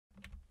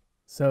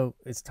So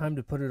it's time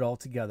to put it all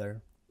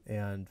together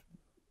and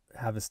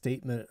have a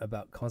statement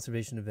about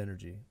conservation of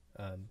energy.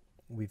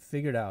 We've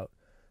figured out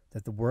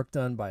that the work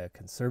done by a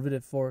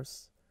conservative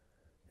force,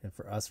 and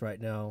for us right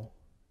now,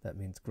 that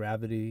means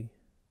gravity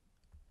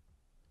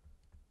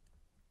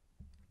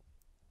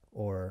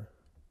or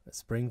a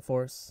spring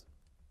force.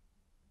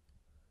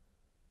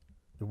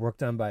 The work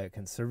done by a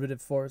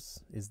conservative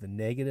force is the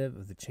negative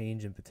of the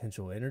change in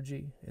potential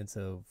energy. And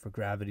so for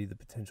gravity, the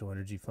potential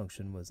energy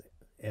function was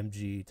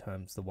mg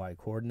times the y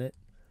coordinate.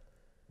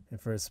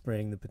 And for a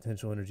spring, the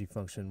potential energy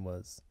function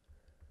was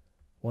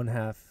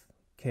 1/2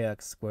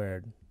 kx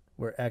squared,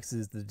 where x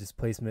is the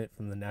displacement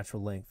from the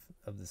natural length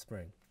of the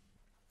spring.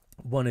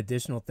 One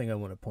additional thing I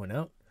want to point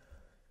out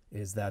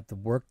is that the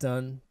work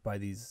done by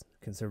these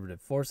conservative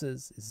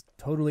forces is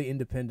totally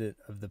independent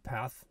of the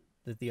path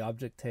that the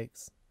object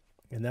takes.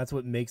 And that's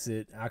what makes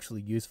it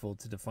actually useful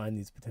to define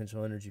these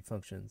potential energy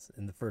functions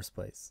in the first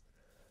place.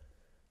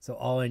 So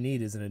all I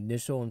need is an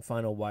initial and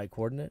final y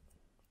coordinate,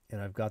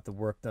 and I've got the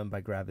work done by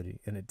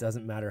gravity, and it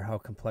doesn't matter how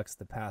complex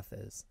the path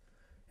is.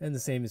 And the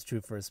same is true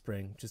for a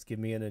spring. Just give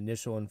me an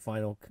initial and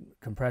final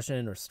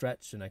compression or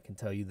stretch, and I can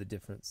tell you the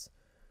difference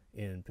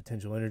in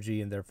potential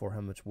energy and therefore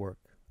how much work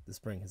the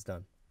spring has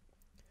done.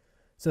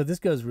 So this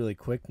goes really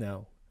quick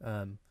now.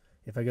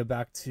 If I go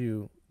back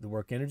to the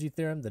work energy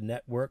theorem, the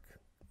net work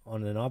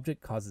on an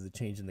object causes a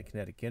change in the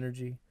kinetic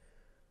energy.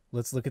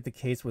 Let's look at the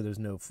case where there's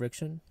no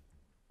friction.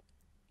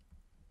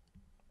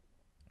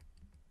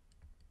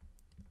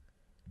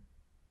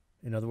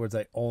 In other words,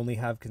 I only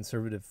have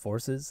conservative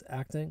forces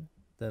acting.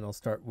 Then I'll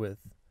start with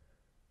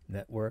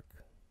net work.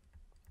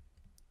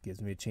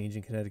 Gives me a change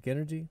in kinetic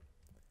energy.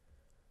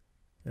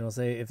 And I'll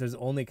say if there's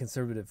only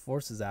conservative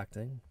forces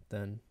acting,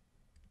 then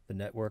the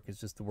net work is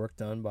just the work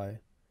done by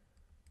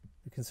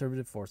the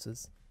conservative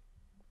forces.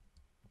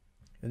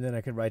 And then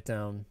I could write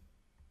down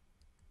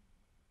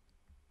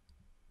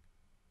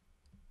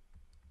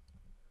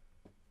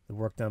the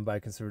work done by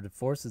a conservative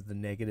force is the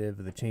negative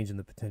of the change in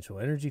the potential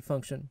energy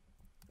function.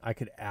 I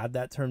could add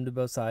that term to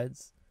both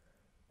sides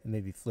and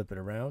maybe flip it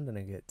around, and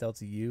I get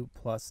delta U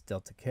plus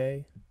delta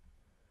K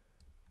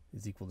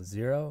is equal to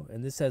 0.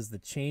 And this says the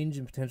change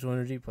in potential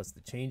energy plus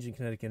the change in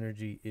kinetic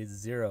energy is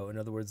 0. In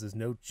other words, there's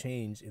no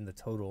change in the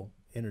total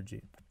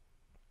energy.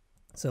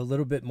 So a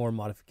little bit more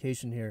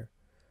modification here.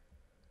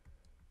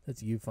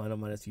 That's U final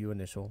minus U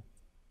initial.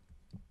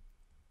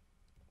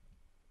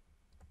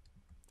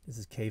 This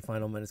is K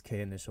final minus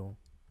K initial.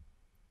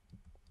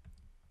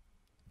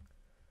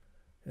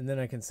 And then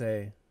I can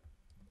say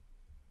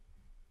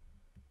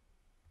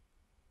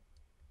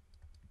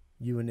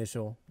U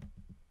initial,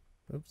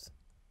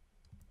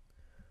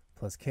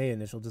 plus K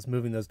initial, just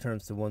moving those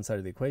terms to one side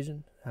of the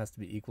equation, has to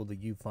be equal to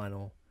U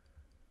final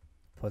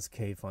plus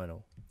K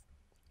final.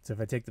 So if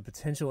I take the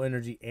potential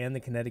energy and the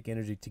kinetic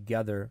energy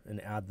together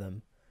and add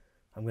them,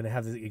 I'm going to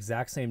have the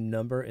exact same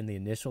number in the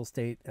initial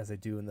state as I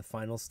do in the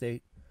final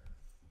state.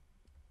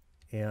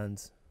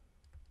 And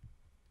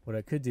what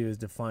I could do is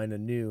define a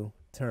new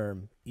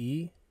term,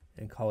 E,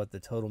 and call it the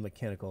total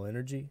mechanical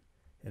energy.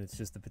 And it's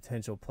just the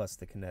potential plus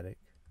the kinetic.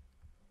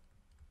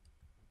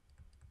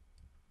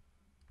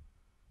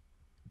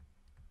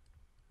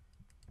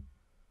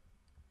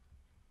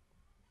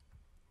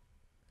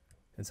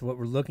 And so what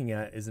we're looking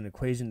at is an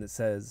equation that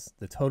says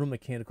the total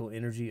mechanical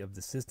energy of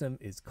the system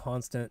is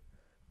constant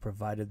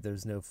provided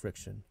there's no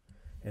friction.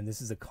 And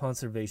this is a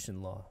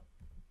conservation law.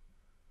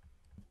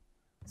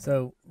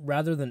 So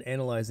rather than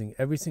analyzing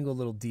every single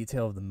little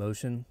detail of the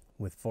motion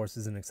with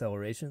forces and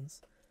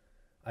accelerations,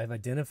 I've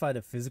identified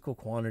a physical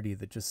quantity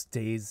that just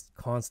stays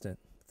constant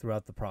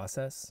throughout the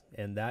process,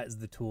 and that is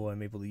the tool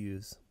I'm able to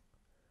use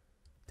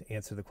to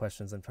answer the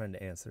questions I'm trying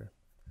to answer.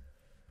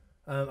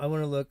 I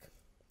want to look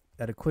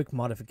at a quick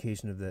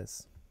modification of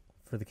this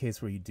for the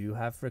case where you do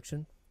have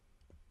friction.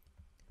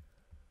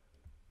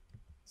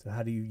 So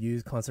how do you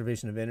use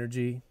conservation of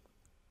energy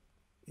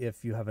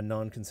if you have a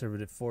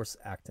non-conservative force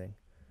acting?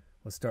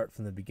 We'll start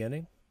from the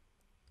beginning.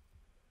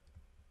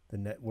 The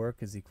net work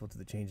is equal to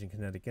the change in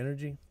kinetic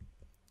energy.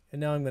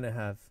 And now I'm going to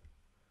have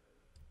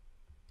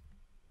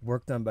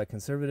work done by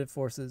conservative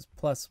forces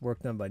plus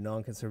work done by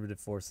non-conservative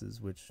forces,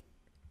 which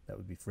that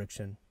would be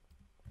friction.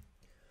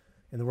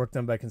 And the work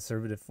done by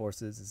conservative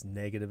forces is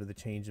negative of the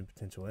change in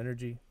potential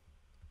energy.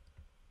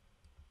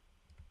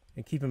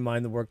 And keep in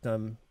mind the work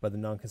done by the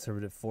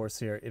non-conservative force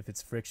here, if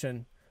it's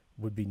friction,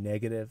 would be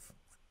negative.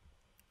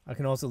 I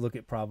can also look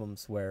at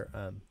problems where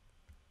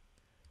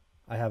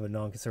I have a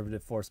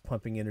non-conservative force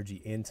pumping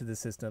energy into the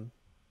system,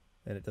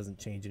 and it doesn't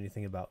change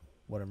anything about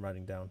what I'm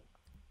writing down.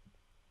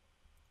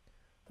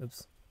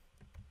 Oops.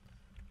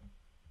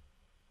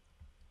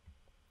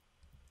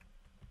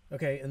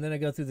 Okay, and then I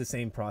go through the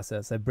same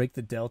process. I break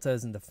the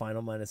deltas into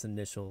final minus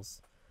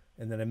initials,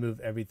 and then I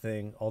move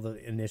everything, all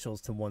the initials,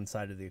 to one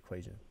side of the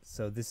equation.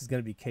 So this is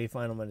going to be K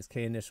final minus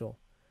K initial.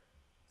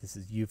 This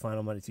is U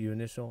final minus U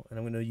initial, and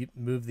I'm going to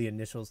move the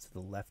initials to the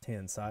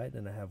left-hand side,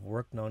 and I have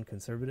work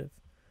non-conservative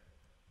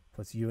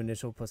plus U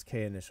initial plus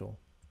K initial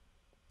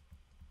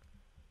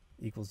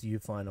equals U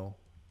final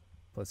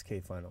plus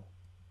K final.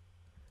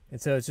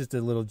 And so it's just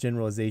a little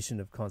generalization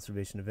of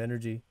conservation of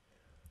energy,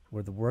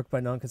 where the work by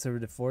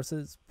non-conservative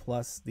forces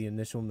plus the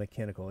initial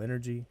mechanical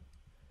energy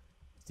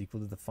is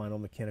equal to the final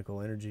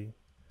mechanical energy.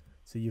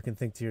 So you can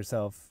think to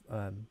yourself,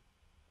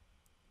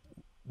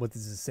 what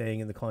this is saying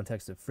in the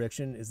context of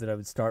friction is that I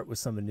would start with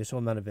some initial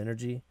amount of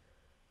energy,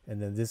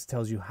 and then this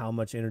tells you how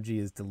much energy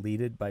is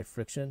deleted by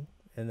friction,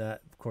 and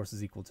that, of course,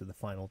 is equal to the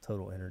final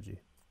total energy.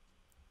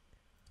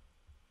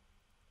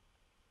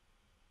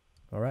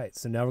 All right,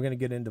 so now we're going to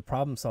get into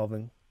problem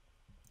solving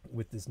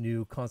with this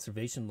new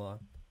conservation law.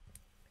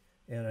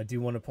 And I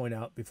do want to point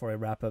out before I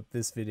wrap up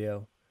this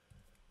video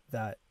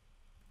that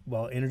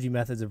while energy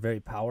methods are very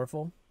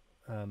powerful,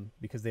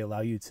 because they allow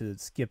you to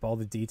skip all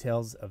the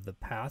details of the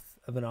path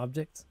of an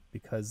object,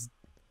 because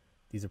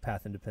these are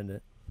path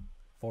independent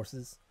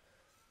forces,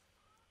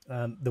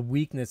 the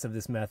weakness of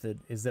this method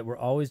is that we're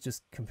always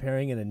just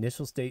comparing an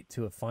initial state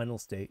to a final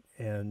state,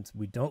 and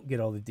we don't get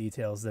all the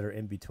details that are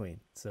in between.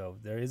 So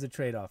there is a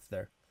trade-off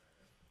there.